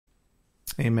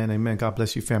Amen, amen. God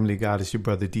bless you, family. God is your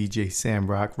brother DJ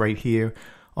SAMROCK right here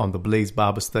on the Blaze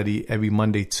Bible Study every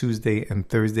Monday, Tuesday, and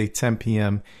Thursday, 10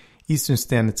 p.m. Eastern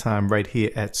Standard Time right here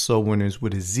at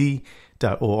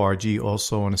soulwinners.org.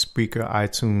 Also on the Spreaker,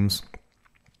 iTunes,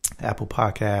 Apple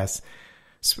Podcasts,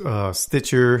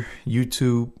 Stitcher,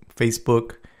 YouTube,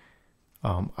 Facebook,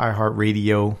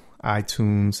 iHeartRadio,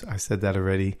 iTunes. I said that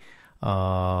already.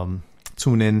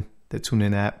 TuneIn, the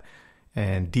TuneIn app,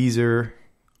 and Deezer.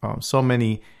 So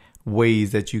many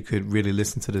ways that you could really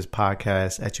listen to this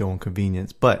podcast at your own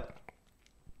convenience. But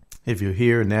if you're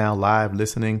here now live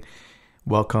listening,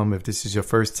 welcome. If this is your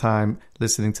first time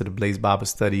listening to the Blaze Bible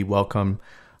Study, welcome.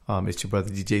 It's your brother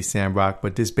DJ SAMROCK.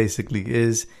 But this basically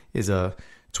is a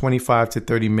 25 to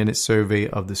 30 minute survey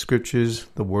of the scriptures,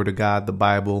 the Word of God, the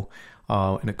Bible,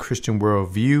 in a Christian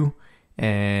worldview.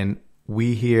 And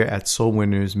we here at Soul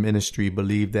Winners Ministry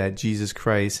believe that Jesus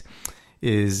Christ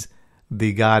is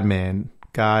the God-man.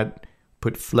 God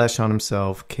put flesh on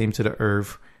himself, came to the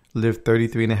earth, lived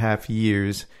 33 and a half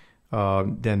years,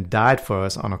 then died for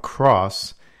us on a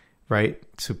cross, right,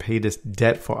 to pay this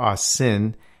debt for our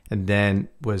sin, and then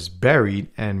was buried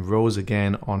and rose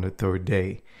again on the third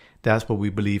day. That's what we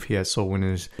believe here at Soul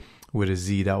Winners with a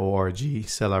Z.org,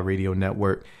 Cellular Radio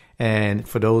Network. And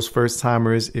for those first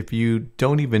timers, if you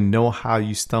don't even know how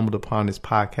you stumbled upon this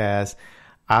podcast,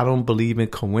 I don't believe in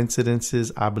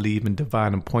coincidences. I believe in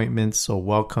divine appointments. So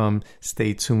welcome.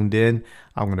 Stay tuned in.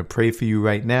 I'm going to pray for you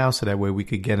right now so that way we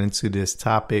could get into this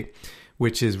topic,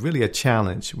 which is really a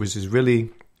challenge, to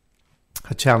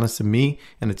me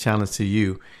and a challenge to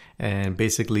you. And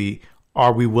basically,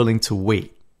 are we willing to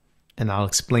wait? And I'll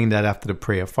explain that after the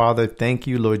prayer. Father, thank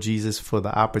you, Lord Jesus, for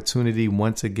the opportunity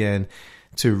once again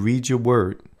to read your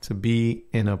word, to be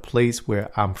in a place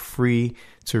where I'm free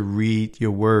to read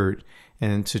your word.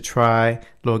 And to try,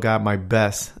 Lord God, my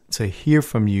best to hear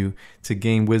from you, to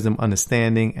gain wisdom,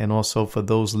 understanding, and also for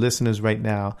those listeners right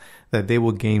now, that they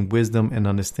will gain wisdom and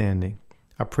understanding.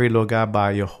 I pray, Lord God,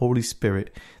 by your Holy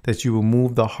Spirit, that you will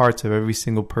move the hearts of every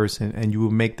single person and you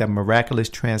will make that miraculous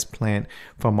transplant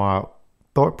from our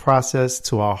thought process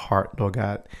to our heart, Lord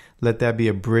God. Let that be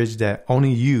a bridge that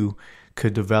only you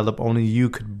could develop, only you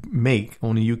could make,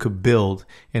 only you could build,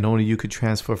 and only you could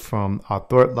transfer from our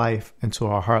thought life into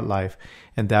our heart life.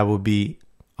 And that will be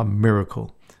a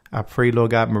miracle. I pray,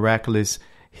 Lord God, miraculous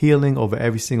healing over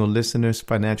every single listener's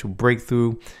financial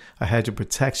breakthrough, a hedge of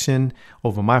protection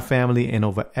over my family and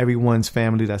over everyone's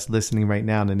family that's listening right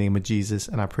now in the name of Jesus.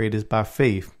 And I pray this by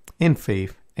faith, in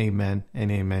faith. Amen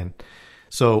and amen.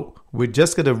 So we're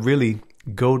just going to really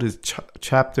go to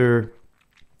chapter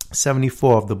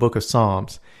 74 of the book of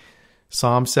Psalms.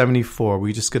 Psalm 74.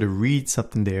 We're just going to read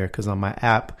something there because on my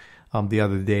app the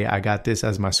other day, I got this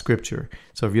as my scripture.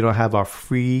 So if you don't have our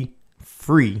freemium,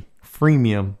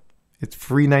 it's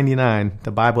free 99,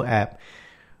 the Bible app,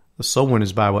 the Soul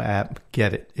Winners Bible app,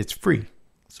 get it. It's free.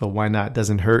 So why not? It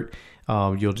doesn't hurt.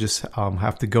 You'll just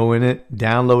have to go in it,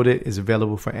 download it. It's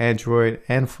available for Android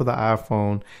and for the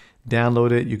iPhone.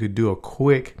 Download it. You could do a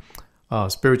quick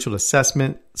spiritual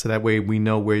assessment, so that way we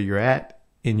know where you're at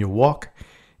in your walk,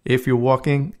 if you're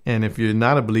walking. And if you're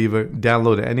not a believer,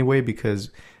 download it anyway, because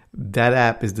that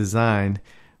app is designed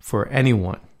for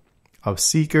anyone, a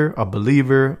seeker, a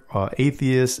believer, or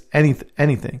atheist,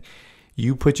 anything.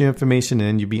 You put your information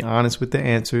in, you be honest with the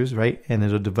answers, right? And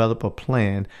it'll develop a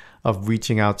plan of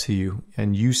reaching out to you.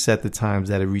 And you set the times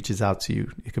that it reaches out to you.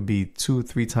 It could be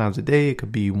 2-3 times a day. It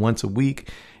could be once a week.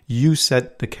 You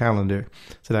set the calendar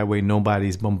so that way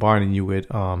nobody's bombarding you with,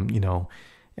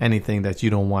 anything that you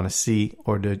don't want to see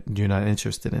or that you're not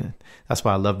interested in. That's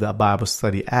why I love that Bible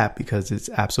study app, because it's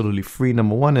absolutely free,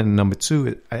 number one. And number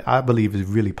two, I believe is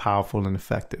really powerful and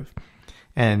effective.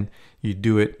 And you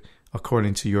do it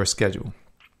according to your schedule.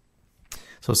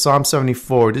 So Psalm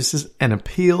 74, this is an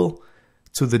appeal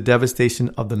to the devastation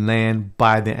of the land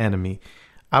by the enemy.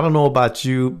 I don't know about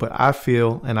you, but I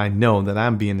feel and I know that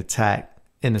I'm being attacked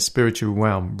in the spiritual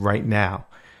realm right now.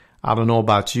 I don't know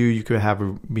about you. You could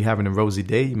be having a rosy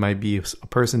day. You might be a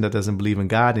person that doesn't believe in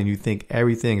God and you think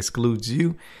everything excludes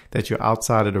you, that you're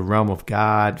outside of the realm of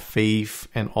God, faith,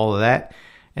 and all of that.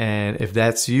 And if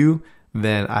that's you,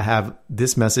 then I have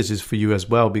this message is for you as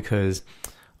well, because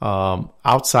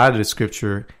outside of the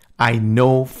scripture, I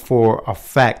know for a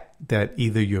fact that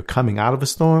either you're coming out of a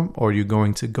storm or you're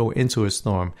going to go into a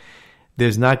storm.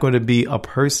 There's not going to be a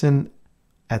person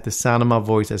at the sound of my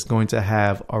voice that's going to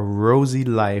have a rosy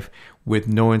life with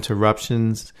no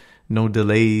interruptions, no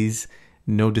delays,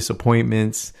 no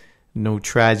disappointments, no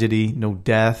tragedy, no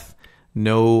death,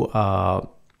 no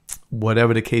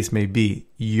whatever the case may be.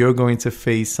 You're going to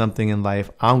face something in life.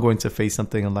 I'm going to face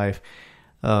something in life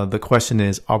The question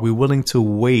is, are we willing to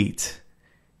wait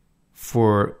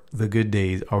for the good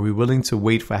days? Are we willing to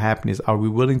wait for happiness? Are we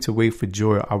willing to wait for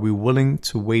joy? Are we willing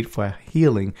to wait for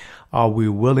healing? Are we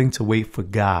willing to wait for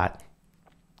God?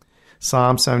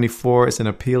 Psalm 74 is an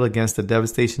appeal against the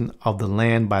devastation of the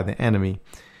land by the enemy.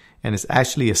 And it's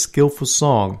actually a skillful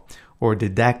song or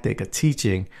didactic, a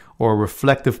teaching or a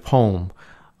reflective poem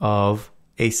of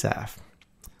Asaph.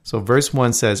 So verse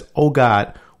 1 says, "O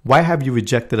God, why have you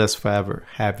rejected us forever?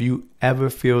 Have you ever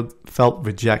felt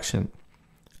rejection?"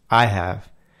 I have.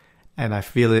 And I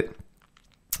feel it.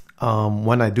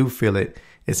 When I do feel it,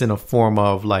 it's in a form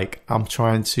of like I'm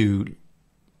trying to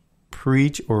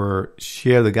preach or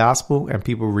share the gospel and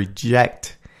people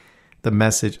reject the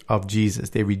message of Jesus.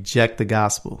 They reject the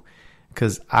gospel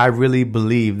because I really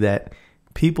believe that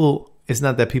it's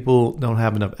not that people don't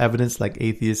have enough evidence like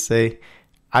atheists say.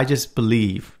 I just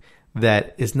believe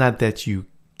that it's not that you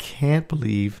can't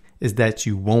believe, it's that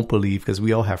you won't believe because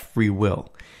we all have free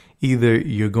will. Either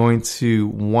you're going to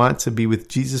want to be with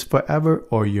Jesus forever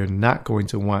or you're not going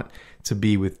to want to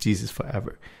be with Jesus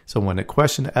forever. So when the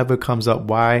question ever comes up,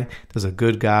 why does a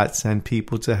good God send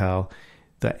people to hell?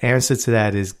 The answer to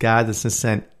that is God doesn't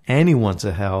send anyone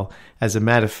to hell. As a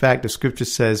matter of fact, the scripture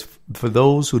says for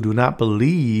those who do not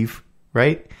believe,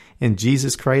 right, in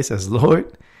Jesus Christ as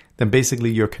Lord, then basically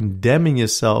you're condemning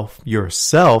yourself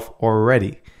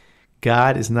already.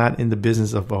 God is not in the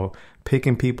business of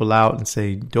picking people out and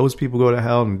say those people go to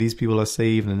hell and these people are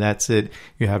saved and that's it.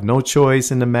 You have no choice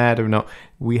in the matter. No,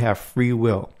 we have free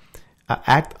will. An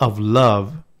act of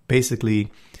love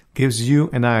basically gives you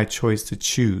and I a choice to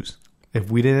choose. If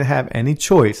we didn't have any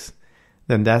choice,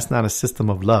 then that's not a system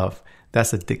of love.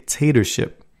 That's a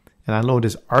dictatorship. And I know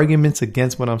there's arguments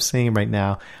against what I'm saying right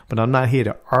now, but I'm not here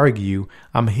to argue.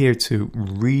 I'm here to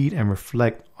read and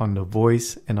reflect on the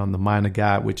voice and on the mind of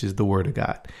God, which is the word of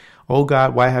God. Oh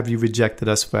God, why have you rejected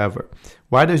us forever?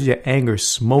 Why does your anger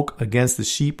smoke against the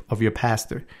sheep of your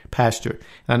pasture? And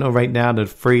I know right now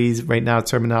the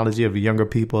terminology of the younger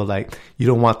people, like, you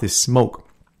don't want this smoke.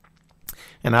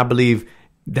 And I believe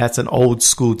that's an old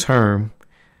school term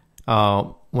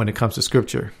when it comes to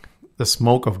scripture. The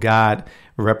smoke of God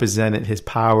represented his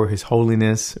power, his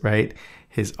holiness, right?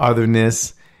 His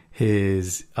otherness,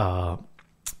 his, the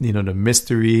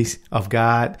mysteries of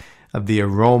God, of the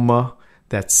aroma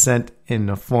that's sent in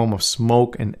the form of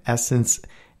smoke and essence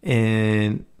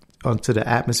onto the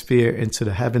atmosphere, into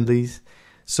the heavenlies.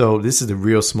 So this is the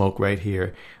real smoke right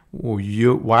here.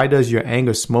 Why does your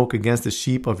anger smoke against the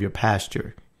sheep of your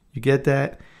pasture? You get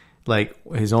that? Like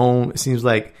it seems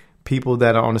like people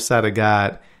that are on the side of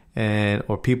God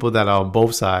or people that are on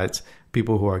both sides,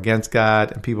 people who are against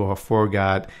God and people who are for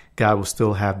God, God will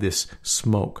still have this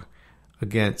smoke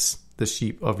against the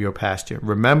sheep of your pasture.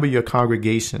 Remember your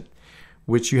congregation,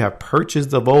 which you have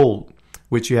purchased of old,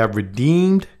 which you have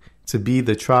redeemed to be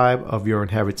the tribe of your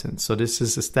inheritance. So this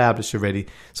is established already.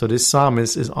 So this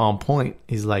psalmist is on point.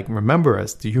 He's like, remember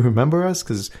us. Do you remember us?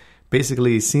 Because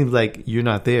basically it seems like you're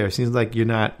not there. It seems like you're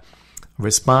not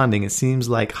responding. It seems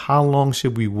like, how long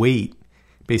should we wait?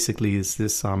 Basically, is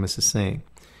this psalmist is saying.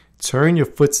 Turn your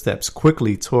footsteps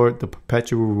quickly toward the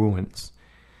perpetual ruins.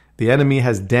 The enemy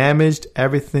has damaged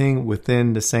everything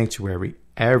within the sanctuary.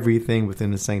 Everything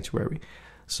within the sanctuary.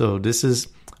 So this is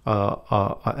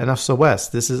an SOS.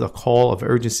 This is a call of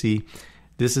urgency.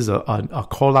 This is a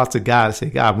call out to God to say,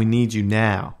 God, we need you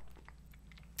now.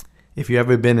 If you've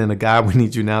ever been in a God, we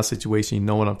need you now situation, you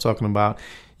know what I'm talking about.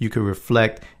 You could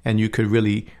reflect and you could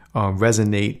really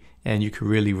resonate and you could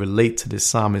really relate to this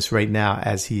psalmist right now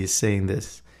as he is saying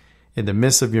this. In the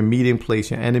midst of your meeting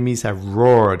place, your enemies have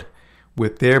roared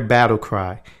with their battle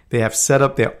cry. They have set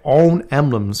up their own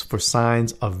emblems for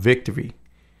signs of victory.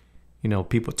 You know,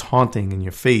 people taunting in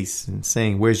your face and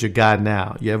saying, where's your God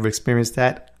now? You ever experienced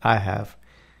that? I have.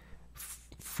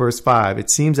 Verse 5, it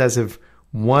seems as if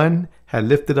one had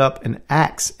lifted up an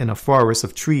axe in a forest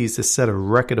of trees to set a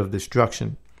record of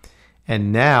destruction.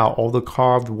 And now all the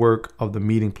carved work of the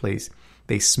meeting place,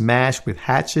 they smash with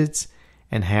hatchets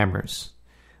and hammers.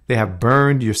 They have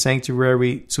burned your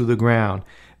sanctuary to the ground.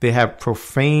 They have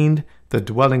profaned the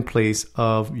dwelling place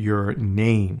of your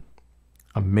name.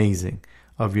 Amazing.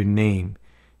 Of your name.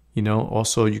 You know,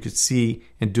 also you could see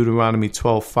in Deuteronomy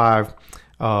 12:5,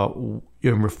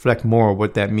 you reflect more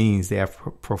what that means. They have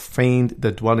profaned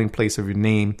the dwelling place of your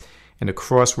name. And the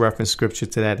cross-reference scripture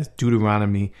to that is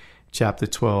Deuteronomy chapter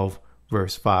 12,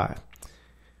 verse 5.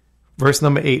 Verse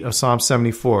number 8 of Psalm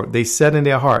 74, they said in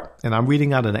their heart, and I'm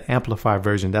reading out of the Amplified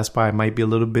version. That's why it might be a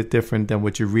little bit different than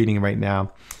what you're reading right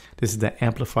now. This is the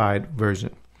Amplified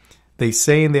version. They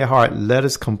say in their heart, let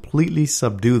us completely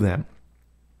subdue them.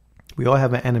 We all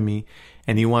have an enemy,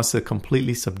 and he wants to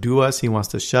completely subdue us. He wants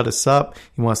to shut us up.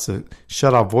 He wants to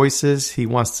shut our voices. He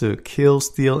wants to kill,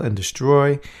 steal, and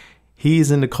destroy.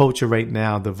 He's in the culture right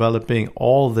now developing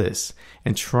all this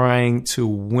and trying to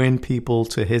win people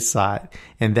to his side.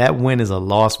 And that win is a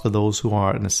loss for those who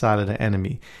are on the side of the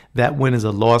enemy. That win is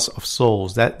a loss of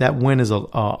souls. That win is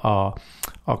a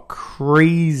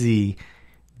crazy,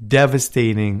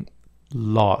 devastating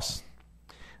loss.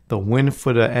 The win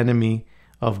for the enemy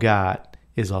of God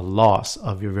is a loss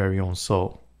of your very own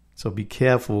soul. So be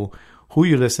careful who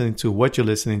you're listening to, what you're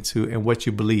listening to, and what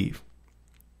you believe.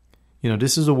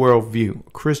 This is a worldview,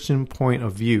 a Christian point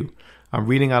of view. I'm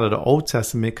reading out of the Old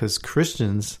Testament because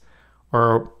Christians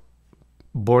are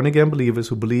born again believers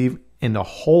who believe in the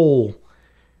whole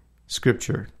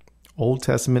scripture, Old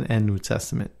Testament and New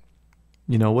Testament.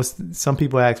 Some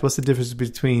people ask, what's the difference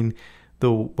between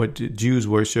what the Jews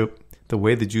worship, the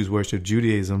way the Jews worship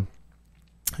Judaism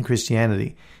and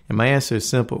Christianity? And my answer is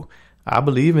simple. I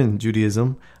believe in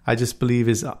Judaism. I just believe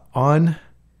it's unsettled,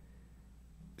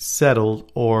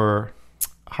 or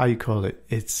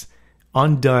it's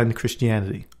undone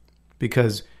Christianity,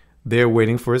 because they're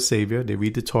waiting for a savior. They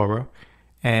read the Torah,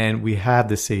 and we have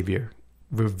the savior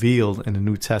revealed in the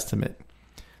New Testament.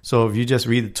 So if you just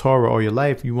read the Torah all your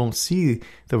life, you won't see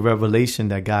the revelation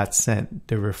that God sent,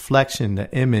 the reflection,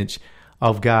 the image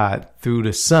of God through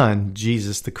the Son,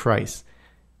 Jesus the Christ.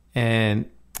 And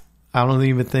I don't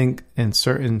even think in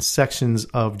certain sections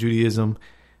of Judaism,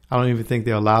 I don't even think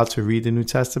they're allowed to read the New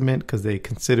Testament because they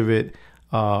consider it,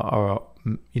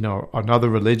 another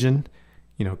religion,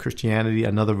 Christianity,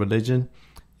 another religion.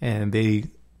 And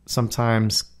they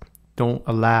sometimes don't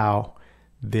allow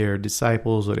their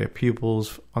disciples or their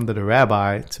pupils under the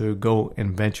rabbi to go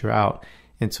and venture out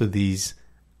into these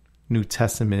New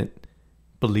Testament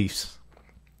beliefs.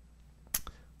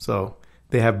 So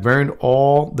they have burned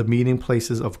all the meeting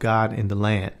places of God in the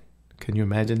land. Can you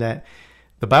imagine that?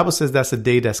 The Bible says that's a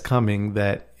day that's coming,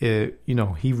 that he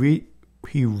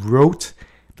wrote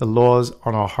the laws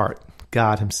on our heart,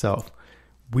 God himself.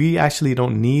 We actually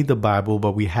don't need the Bible,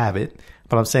 but we have it.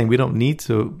 But I'm saying we don't need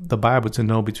the Bible to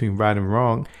know between right and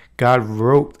wrong. God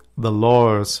wrote the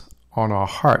laws on our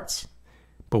hearts.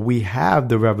 But we have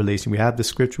the revelation. We have the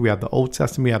scripture. We have the Old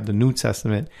Testament. We have the New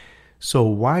Testament. So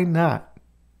why not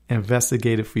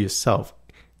investigate it for yourself?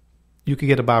 You can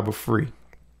get a Bible free.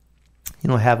 You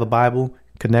don't have a Bible?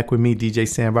 Connect with me, DJ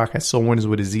SAMROCK at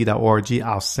soulwinners.org.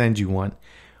 I'll send you one.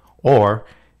 Or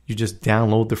you just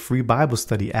download the free Bible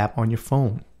study app on your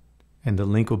phone, and the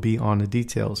link will be on the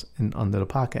details and under the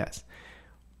podcast.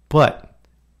 But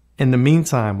in the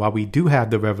meantime, while we do have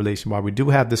the revelation, while we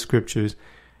do have the scriptures,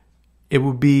 it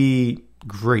would be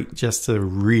great just to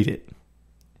read it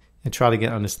and try to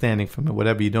get understanding from it.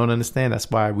 Whatever you don't understand,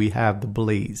 that's why we have the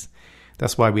Blaze.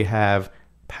 That's why we have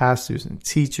pastors and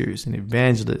teachers and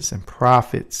evangelists and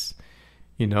prophets.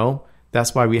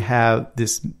 That's why we have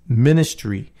this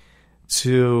ministry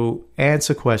to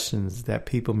answer questions that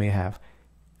people may have.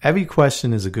 Every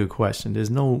question is a good question. There's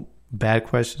no bad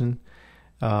question.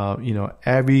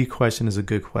 Every question is a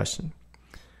good question.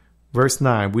 Verse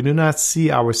 9, we do not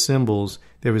see our symbols.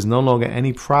 There is no longer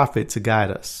any prophet to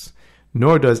guide us,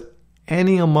 nor does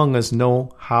any among us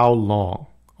know how long.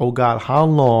 Oh God, how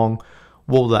long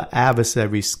will the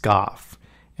adversary scoff?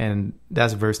 And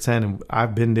that's verse 10. And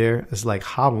I've been there. It's like,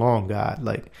 how long, God?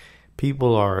 Like,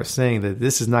 people are saying that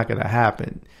this is not going to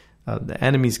happen. The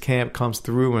enemy's camp comes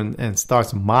through and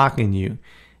starts mocking you,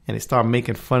 and they start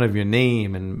making fun of your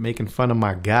name and making fun of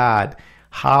my God.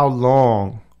 How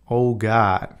long, oh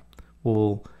God,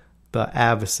 will the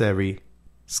adversary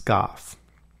scoff?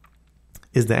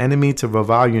 Is the enemy to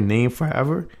revile your name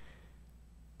forever?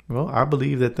 Well, I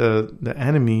believe that the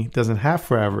enemy doesn't have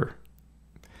forever.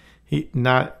 He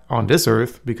not on this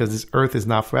earth, because this earth is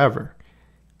not forever.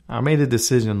 I made a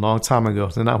decision a long time ago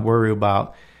to not worry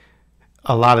about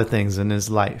a lot of things in this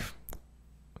life.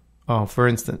 For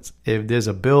instance, if there's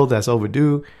a bill that's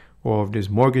overdue, or if there's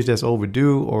mortgage that's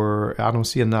overdue, or I don't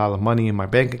see a lot of money in my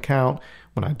bank account,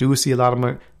 when I do see a lot of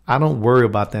money, I don't worry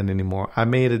about that anymore. I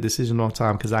made a decision a long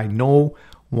time because I know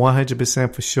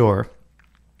 100% for sure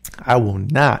I will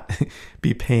not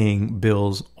be paying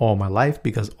bills all my life,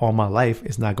 because all my life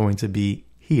is not going to be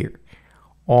here.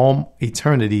 All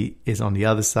eternity is on the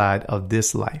other side of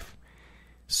this life.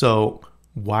 So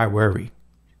why worry?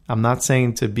 I'm not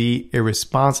saying to be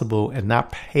irresponsible and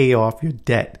not pay off your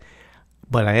debt,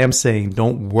 but I am saying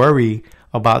don't worry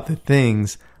about the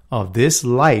things of this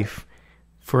life.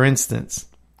 For instance,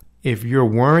 if you're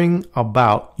worrying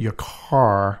about your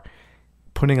car,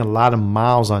 putting a lot of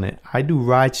miles on it. I do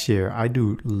rideshare. I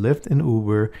do Lyft and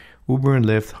Uber and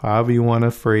Lyft, however you want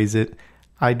to phrase it.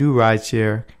 I do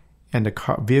rideshare, and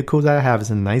the vehicle that I have is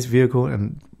a nice vehicle,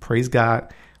 and praise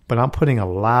God, but I'm putting a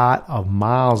lot of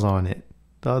miles on it.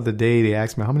 The other day, they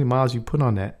asked me, how many miles you put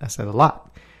on that? I said, a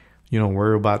lot. You don't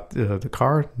worry about the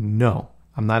car? No.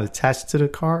 I'm not attached to the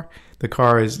car. The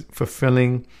car is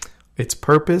fulfilling its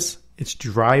purpose. It's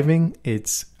driving.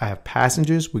 I have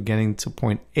passengers. We're getting to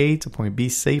point A to point B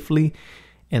safely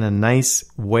in a nice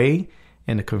way,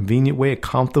 in a convenient way, a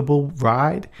comfortable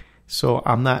ride. So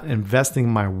I'm not investing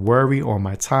my worry or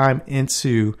my time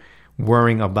into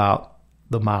worrying about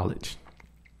the mileage.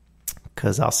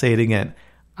 Because I'll say it again,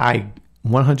 I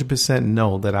 100%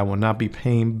 know that I will not be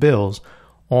paying bills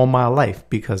all my life,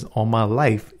 because all my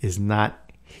life is not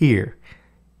here.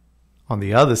 On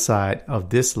the other side of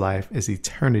this life is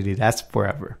eternity. That's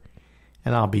forever.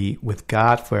 And I'll be with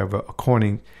God forever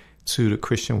according to the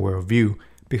Christian worldview,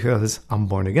 because I'm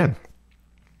born again.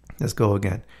 Let's go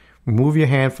again. Remove your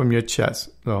hand from your chest.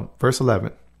 So, verse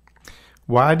 11.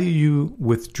 Why do you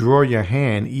withdraw your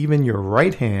hand, even your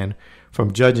right hand,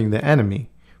 from judging the enemy?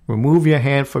 Remove your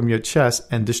hand from your chest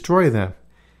and destroy them.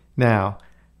 Now,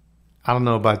 I don't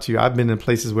know about you. I've been in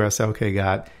places where I say, okay,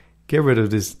 God, get rid of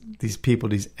these people,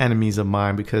 these enemies of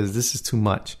mine, because this is too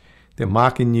much. They're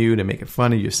mocking you. They're making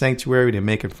fun of your sanctuary. They're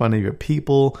making fun of your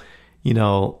people.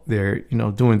 They're,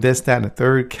 doing this, that, and the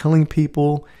third, killing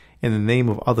people in the name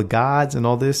of other gods and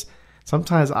all this.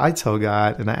 Sometimes I tell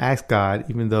God and I ask God,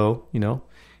 even though,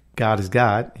 God is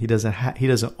God, he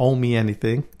doesn't owe me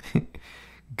anything.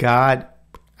 God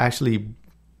actually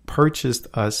purchased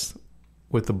us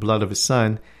with the blood of his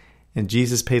son, and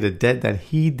Jesus paid a debt that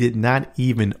he did not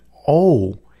even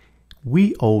owe.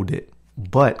 We owed it,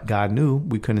 but God knew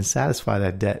we couldn't satisfy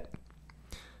that debt.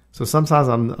 So sometimes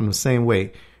I'm the same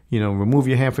way. Remove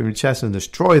your hand from your chest and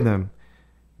destroy them.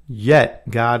 Yet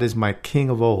God is my king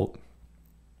of old,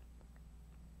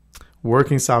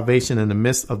 working salvation in the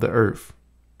midst of the earth.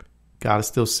 God is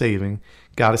still saving.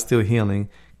 God is still healing.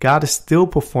 God is still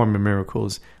performing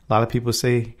miracles. A lot of people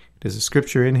say there's a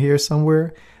scripture in here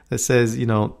somewhere that says,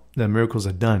 the miracles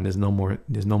are done. There's no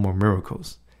more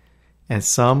miracles. And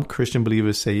some Christian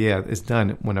believers say, yeah, it's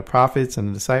done. When the prophets and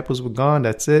the disciples were gone,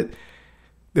 that's it.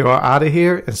 They are out of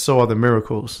here, and so are the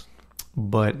miracles.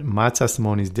 But my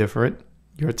testimony is different.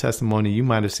 Your testimony, you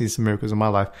might have seen some miracles in my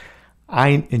life.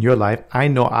 In your life, I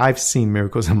know I've seen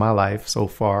miracles in my life so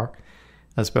far,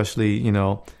 especially,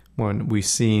 when we've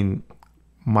seen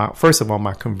first of all,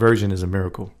 my conversion is a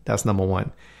miracle. That's number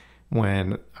one.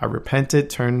 When I repented,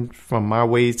 turned from my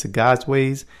ways to God's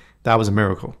ways, that was a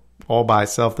miracle. All by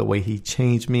itself, the way he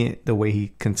changed me, the way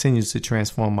he continues to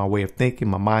transform my way of thinking,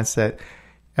 my mindset,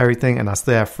 everything. And I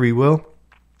still have free will.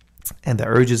 And the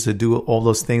urges to do all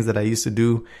those things that I used to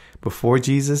do before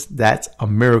Jesus, that's a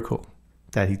miracle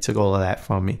that he took all of that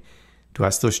from me. Do I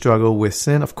still struggle with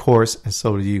sin? Of course, and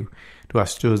so do you. Do I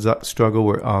still struggle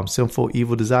with sinful,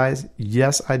 evil desires?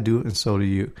 Yes, I do, and so do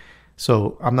you.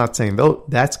 So I'm not saying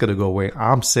that's going to go away.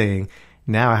 I'm saying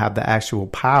now I have the actual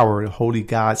power, the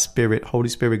Holy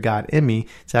Spirit God in me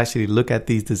to actually look at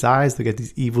these desires, look at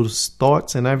these evil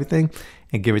thoughts and everything,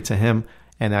 and give it to him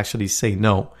and actually say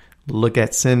no. Look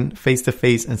at sin face to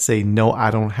face and say, no,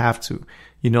 I don't have to.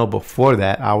 Before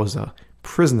that, I was a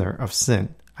prisoner of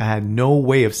sin. I had no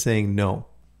way of saying no.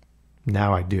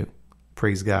 Now I do.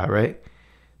 Praise God, right?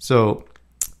 So,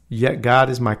 yet God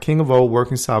is my king of old,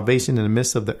 working salvation in the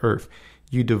midst of the earth.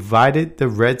 You divided the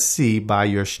Red Sea by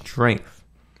your strength.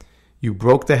 You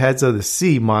broke the heads of the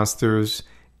sea monsters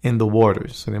in the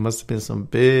waters. So there must have been some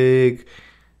big,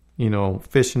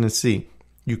 fish in the sea.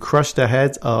 You crushed the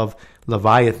heads of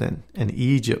Leviathan in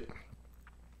Egypt.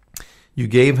 You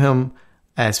gave him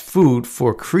as food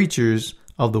for creatures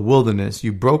of the wilderness.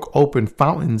 You broke open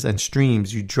fountains and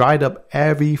streams. You dried up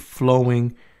every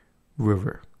flowing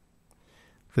river.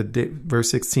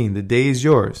 Verse 16, the day is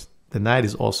yours. The night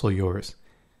is also yours.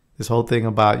 This whole thing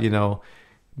about,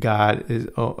 God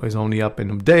is only up in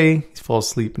the day. He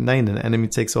falls asleep at night and the enemy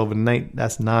takes over the night.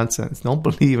 That's nonsense. Don't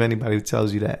believe anybody who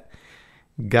tells you that.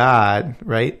 God,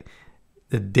 right?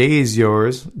 The day is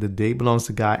yours. The day belongs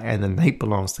to God and the night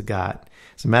belongs to God.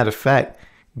 As a matter of fact,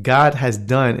 God has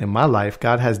done in my life,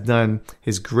 God has done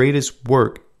his greatest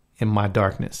work in my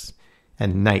darkness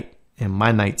and night, in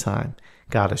my nighttime.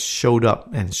 God has showed up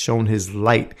and shown his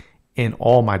light in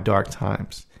all my dark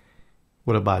times.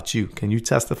 What about you? Can you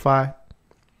testify?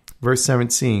 Verse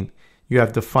 17, you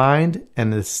have defined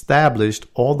and established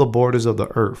all the borders of the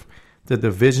earth, the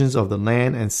divisions of the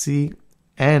land and sea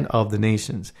and of the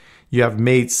nations. You have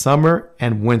made summer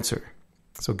and winter.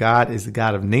 So God is the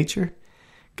God of nature.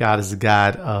 God is the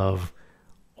God of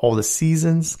all the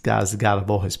seasons. God is the God of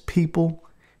all his people,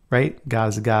 right? God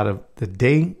is the God of the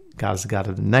day. God is the God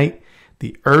of the night,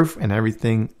 the earth, and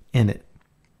everything in it.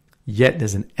 Yet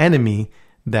there's an enemy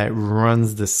that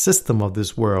runs the system of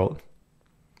this world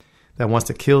that wants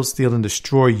to kill, steal, and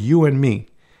destroy you and me.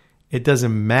 It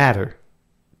doesn't matter.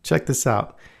 Check this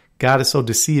out. God is so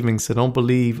deceiving, so don't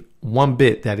believe one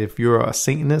bit that if you're a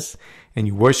Satanist and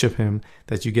you worship him,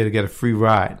 that you get to get a free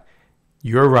ride.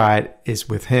 Your ride is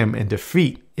with him in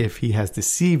defeat if he has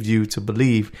deceived you to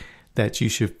believe that you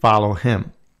should follow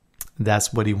him.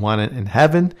 That's what he wanted in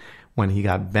heaven when he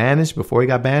got banished, before he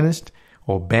got banished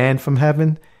or banned from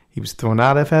heaven. He was thrown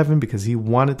out of heaven because he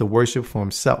wanted to worship for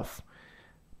himself.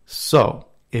 So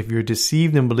if you're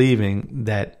deceived in believing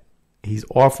that he's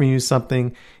offering you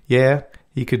something, yeah,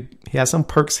 he has some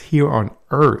perks here on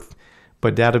earth,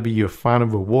 but that'll be your final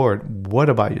reward. What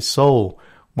about your soul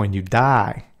when you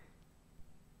die?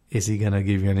 Is he going to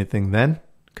give you anything then?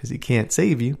 Because he can't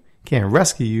save you, can't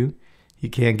rescue you. He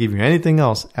can't give you anything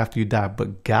else after you die.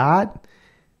 But God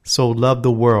so loved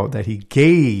the world that he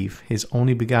gave his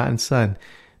only begotten son,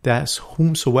 that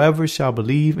whomsoever shall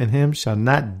believe in him shall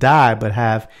not die, but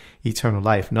have eternal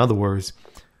life. In other words,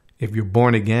 if you're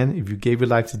born again, if you gave your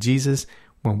life to Jesus,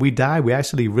 when we die, we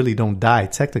actually really don't die.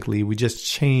 Technically, we just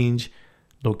change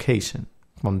location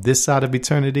from this side of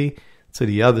eternity to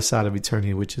the other side of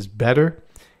eternity, which is better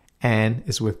and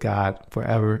is with God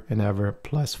forever and ever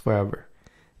plus forever.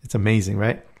 It's amazing,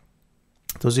 right?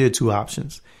 Those are your two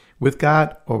options, with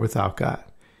God or without God.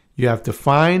 You have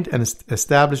defined and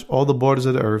established all the borders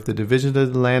of the earth, the divisions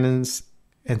of the land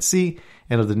and sea,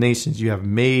 and of the nations. You have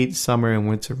made summer and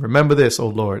winter. Remember this, O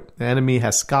Lord, the enemy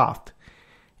has scoffed,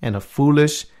 and a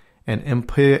foolish and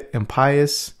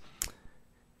impious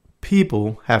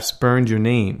people have spurned your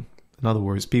name. In other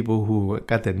words, people who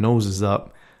got their noses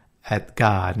up at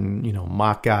God and,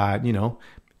 mock God.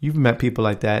 You've met people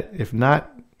like that. If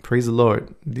not, praise the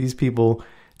Lord. These people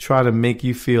try to make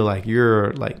you feel like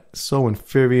you're like so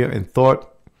inferior in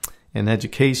thought and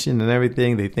education and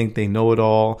everything. They think they know it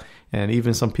all. And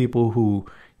even some people who,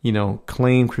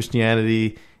 claim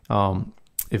Christianity,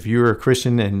 if you're a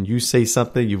Christian and you say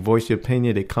something, you voice your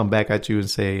opinion, they come back at you and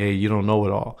say, hey, you don't know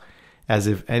it all. As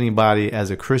if anybody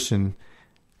as a Christian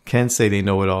can say they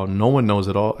know it all. No one knows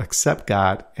it all except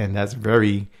God. And that's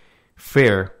very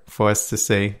fair for us to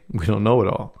say we don't know it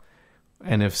all.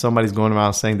 And if somebody's going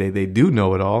around saying they do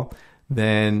know it all,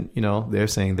 then, they're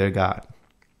saying they're God.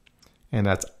 And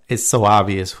it's so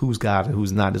obvious who's God and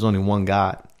who's not. There's only one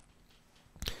God.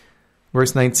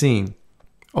 Verse 19.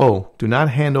 Oh, do not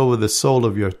hand over the soul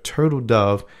of your turtle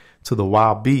dove to the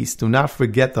wild beast. Do not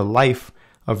forget the life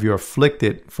of your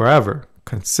afflicted forever.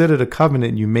 Consider the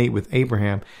covenant you made with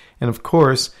Abraham. And of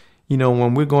course,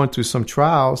 when we're going through some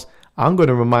trials, I'm going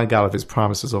to remind God of his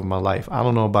promises over my life. I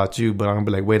don't know about you, but I'm going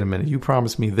to be like, wait a minute, you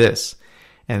promised me this,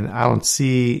 and I don't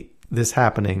see this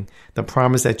happening. The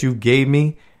promise that you gave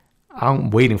me, I'm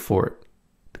waiting for it.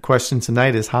 The question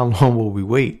tonight is, how long will we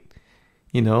wait?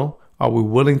 Are we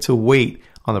willing to wait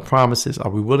on the promises? Are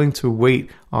we willing to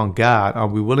wait on God? Are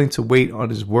we willing to wait on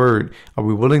his word? Are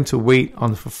we willing to wait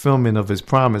on the fulfillment of his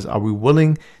promise? Are we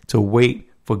willing to wait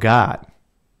for God?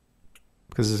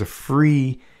 Because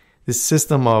there's this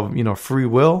system of, free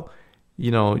will,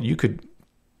 you could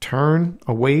turn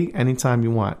away anytime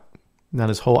you want. Now,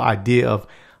 this whole idea of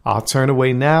I'll turn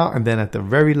away now, and then at the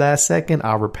very last second,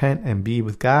 I'll repent and be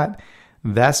with God.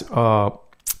 That's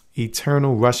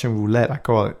eternal Russian roulette, I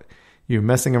call it. You're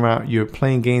messing around. You're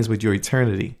playing games with your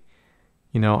eternity.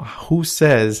 Who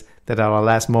says that at our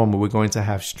last moment, we're going to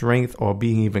have strength or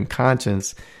being even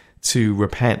conscious to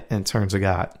repent and turn to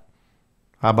God?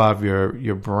 How about if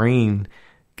your brain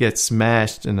gets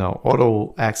smashed in an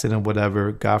auto accident,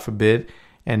 whatever, God forbid,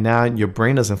 and now your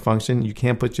brain doesn't function, you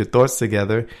can't put your thoughts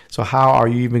together. So how are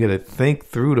you even going to think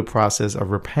through the process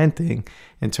of repenting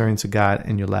and turning to God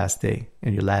in your last day,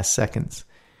 in your last seconds?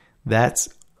 That's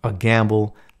a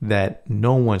gamble that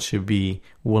no one should be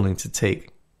willing to take.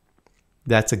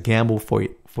 That's a gamble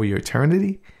for your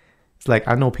eternity. It's like,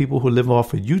 I know people who live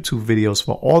off of YouTube videos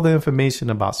for all the information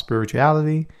about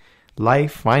spirituality,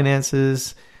 life,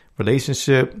 finances,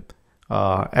 relationship,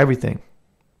 everything.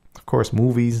 Of course,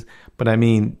 movies, but I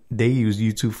mean, they use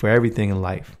YouTube for everything in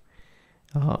life.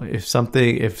 If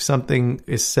something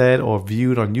is said or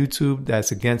viewed on YouTube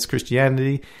that's against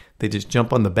Christianity, they just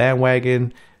jump on the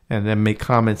bandwagon and then make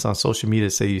comments on social media,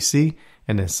 say, you see,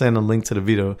 and then send a link to the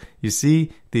video. You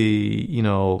see,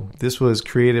 this was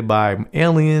created by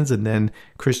aliens, and then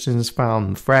Christians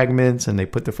found fragments and they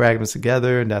put the fragments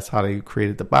together, and that's how they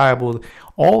created the Bible.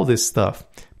 All this stuff.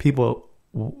 People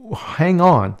hang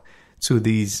on to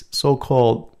these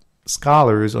so-called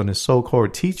scholars or the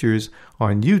so-called teachers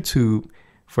on YouTube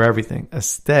for everything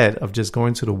instead of just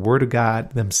going to the Word of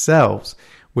God themselves,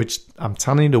 which I'm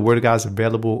telling you, the Word of God is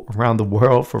available around the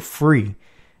world for free.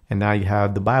 And now you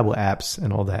have the Bible apps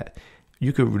and all that.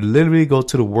 You could literally go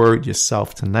to the Word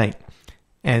yourself tonight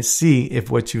and see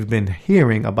if what you've been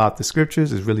hearing about the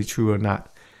scriptures is really true or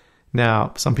not.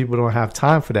 Now, some people don't have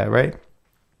time for that, right?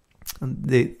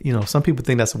 Some people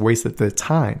think that's a waste of their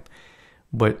time.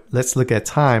 But let's look at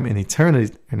time and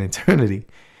eternity.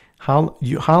 How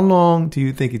long do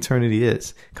you think eternity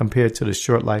is compared to the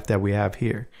short life that we have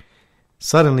here?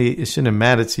 Suddenly, it shouldn't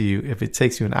matter to you if it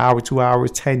takes you an hour, 2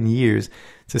 hours, 10 years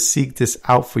to seek this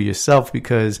out for yourself,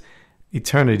 because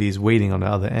eternity is waiting on the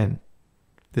other end.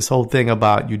 This whole thing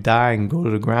about you die and go to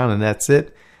the ground and that's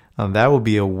it, that would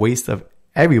be a waste of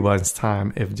everyone's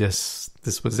time if just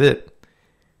this was it.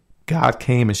 God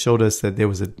came and showed us that there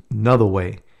was another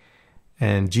way.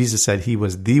 And Jesus said he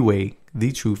was the way,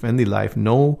 the truth, and the life.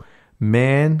 No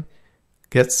man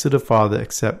gets to the Father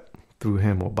except through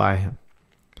him or by him.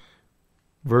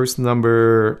 Verse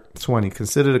number 20.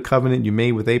 Consider the covenant you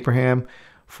made with Abraham,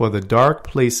 for the dark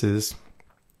places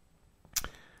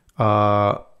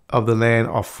of the land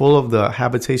are full of the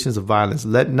habitations of violence.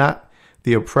 Let not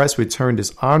the oppressed return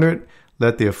dishonored.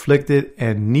 Let the afflicted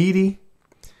and needy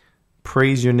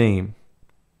praise your name.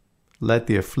 Let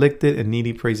the afflicted and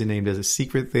needy praise your name. There's a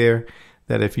secret there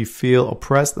that if you feel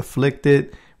oppressed,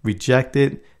 afflicted,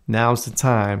 rejected, now's the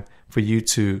time for you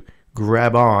to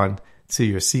grab on to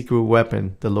your secret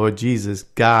weapon, the Lord Jesus,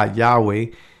 God, Yahweh,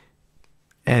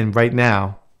 and right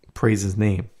now, praise his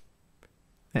name.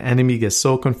 The enemy gets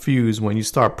so confused when you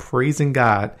start praising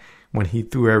God when he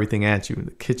threw everything at you,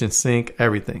 the kitchen sink,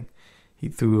 everything. He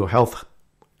threw health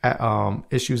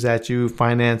issues at you,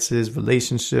 finances,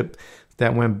 relationship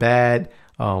that went bad,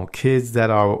 kids that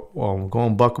are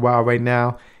going buck wild right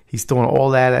now. He's throwing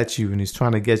all that at you, and he's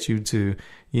trying to get you to,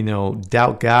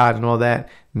 doubt God and all that.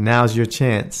 Now's your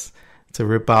chance to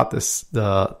rip out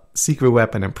the secret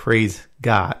weapon and praise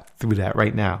God through that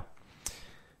right now.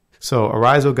 So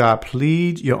arise, O God,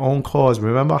 plead your own cause.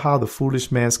 Remember how the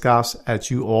foolish man scoffs at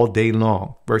you all day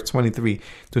long. Verse 23,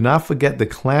 do not forget the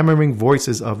clamoring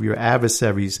voices of your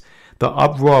adversaries, the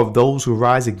uproar of those who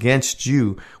rise against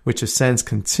you, which ascends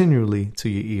continually to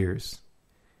your ears.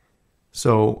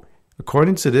 So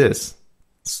according to this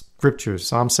scripture,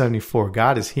 Psalm 74,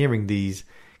 God is hearing these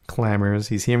clamors.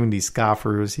 He's hearing these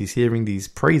scoffers. He's hearing these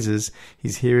praises.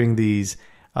 He's hearing these,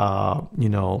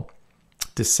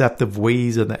 deceptive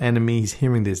ways of the enemy. He's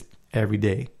hearing this every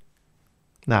day.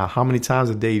 Now, how many times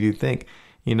a day do you think,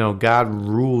 God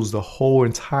rules the whole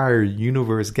entire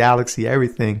universe, galaxy,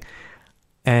 everything.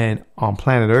 And on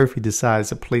planet Earth, he decides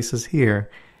to place us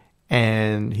here,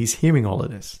 and he's hearing all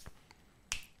of this.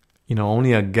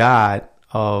 Only a God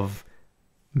of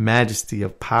majesty,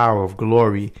 of power, of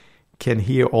glory can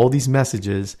hear all these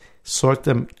messages, sort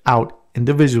them out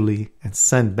individually, and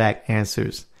send back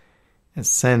answers, and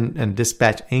send and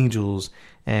dispatch angels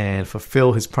and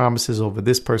fulfill his promises over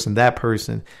this person, that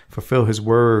person, fulfill his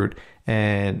word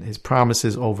and his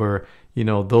promises over,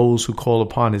 those who call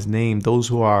upon his name, those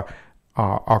who are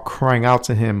crying out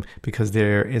to him because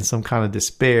they're in some kind of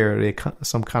despair,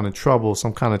 some kind of trouble,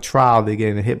 some kind of trial they're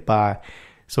getting hit by.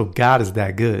 So God is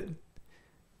that good.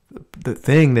 The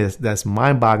thing that's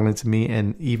mind-boggling to me,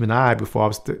 and even before I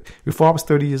was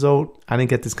 30 years old, I didn't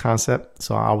get this concept,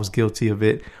 so I was guilty of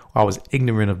it. I was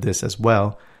ignorant of this as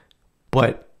well.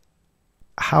 But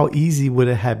how easy would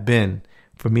it have been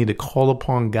for me to call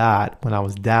upon God when I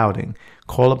was doubting,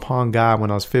 call upon God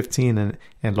when I was 15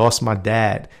 and lost my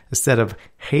dad? Instead of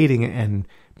hating and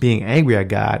being angry at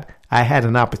God, I had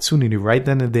an opportunity right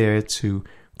then and there to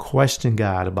question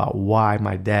God about why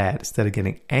my dad, instead of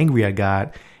getting angry at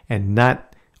God and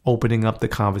not opening up the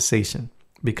conversation,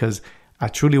 because I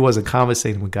truly wasn't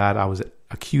conversating with God. I was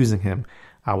accusing him.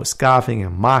 I was scoffing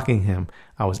and mocking him.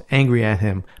 I was angry at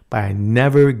him, but I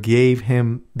never gave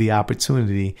him the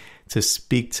opportunity to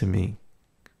speak to me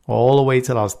all the way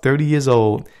till I was 30 years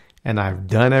old. And I've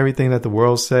done everything that the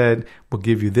world said will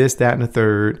give you this, that, and the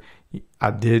third. I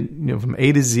did, from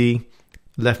A to Z,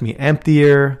 left me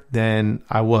emptier than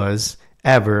I was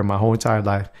ever my whole entire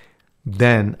life.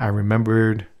 Then I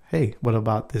remembered, hey, what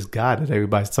about this God that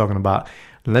everybody's talking about?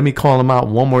 Let me call him out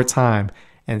one more time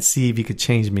and see if he could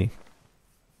change me.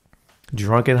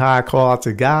 Drunk and high, call out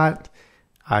to God.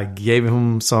 I gave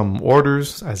him some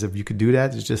orders as if you could do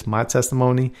that. It's just my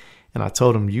testimony. And I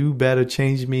told him, you better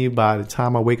change me by the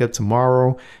time I wake up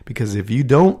tomorrow, because if you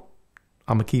don't,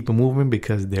 I'm going to keep it moving,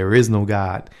 because there is no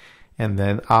God. And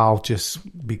then I'll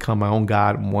just become my own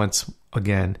God once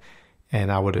again.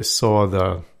 And I would have saw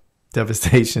the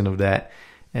devastation of that.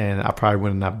 And I probably would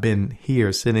have not been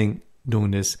here sitting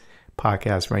doing this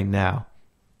podcast right now.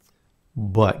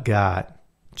 But God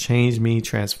changed me,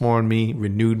 transformed me,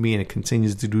 renewed me, and it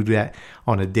continues to do that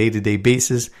on a day-to-day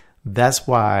basis. That's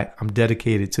why I'm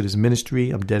dedicated to this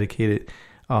ministry. I'm dedicated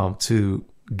to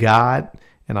God,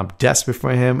 and I'm desperate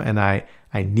for him, and I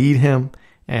need him.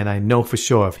 And I know for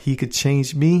sure if he could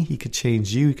change me, he could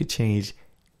change you, he could change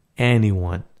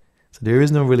anyone. So there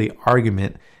is no really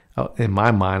argument in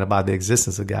my mind about the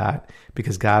existence of God,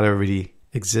 because God already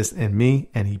exists in me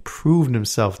and he proved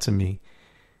himself to me.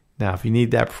 Now, if you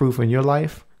need that proof in your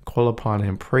life, call upon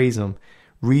him, praise him,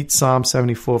 read Psalm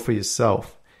 74 for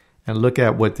yourself and look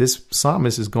at what this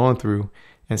psalmist is going through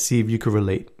and see if you could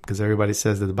relate, because everybody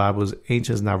says that the Bible is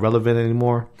ancient, is not relevant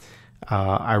anymore.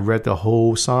 I read the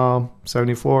whole Psalm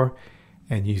 74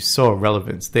 and you saw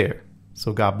relevance there.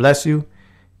 So God bless you.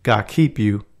 God keep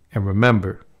you. And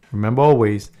remember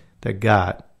always that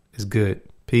God is good.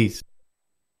 Peace.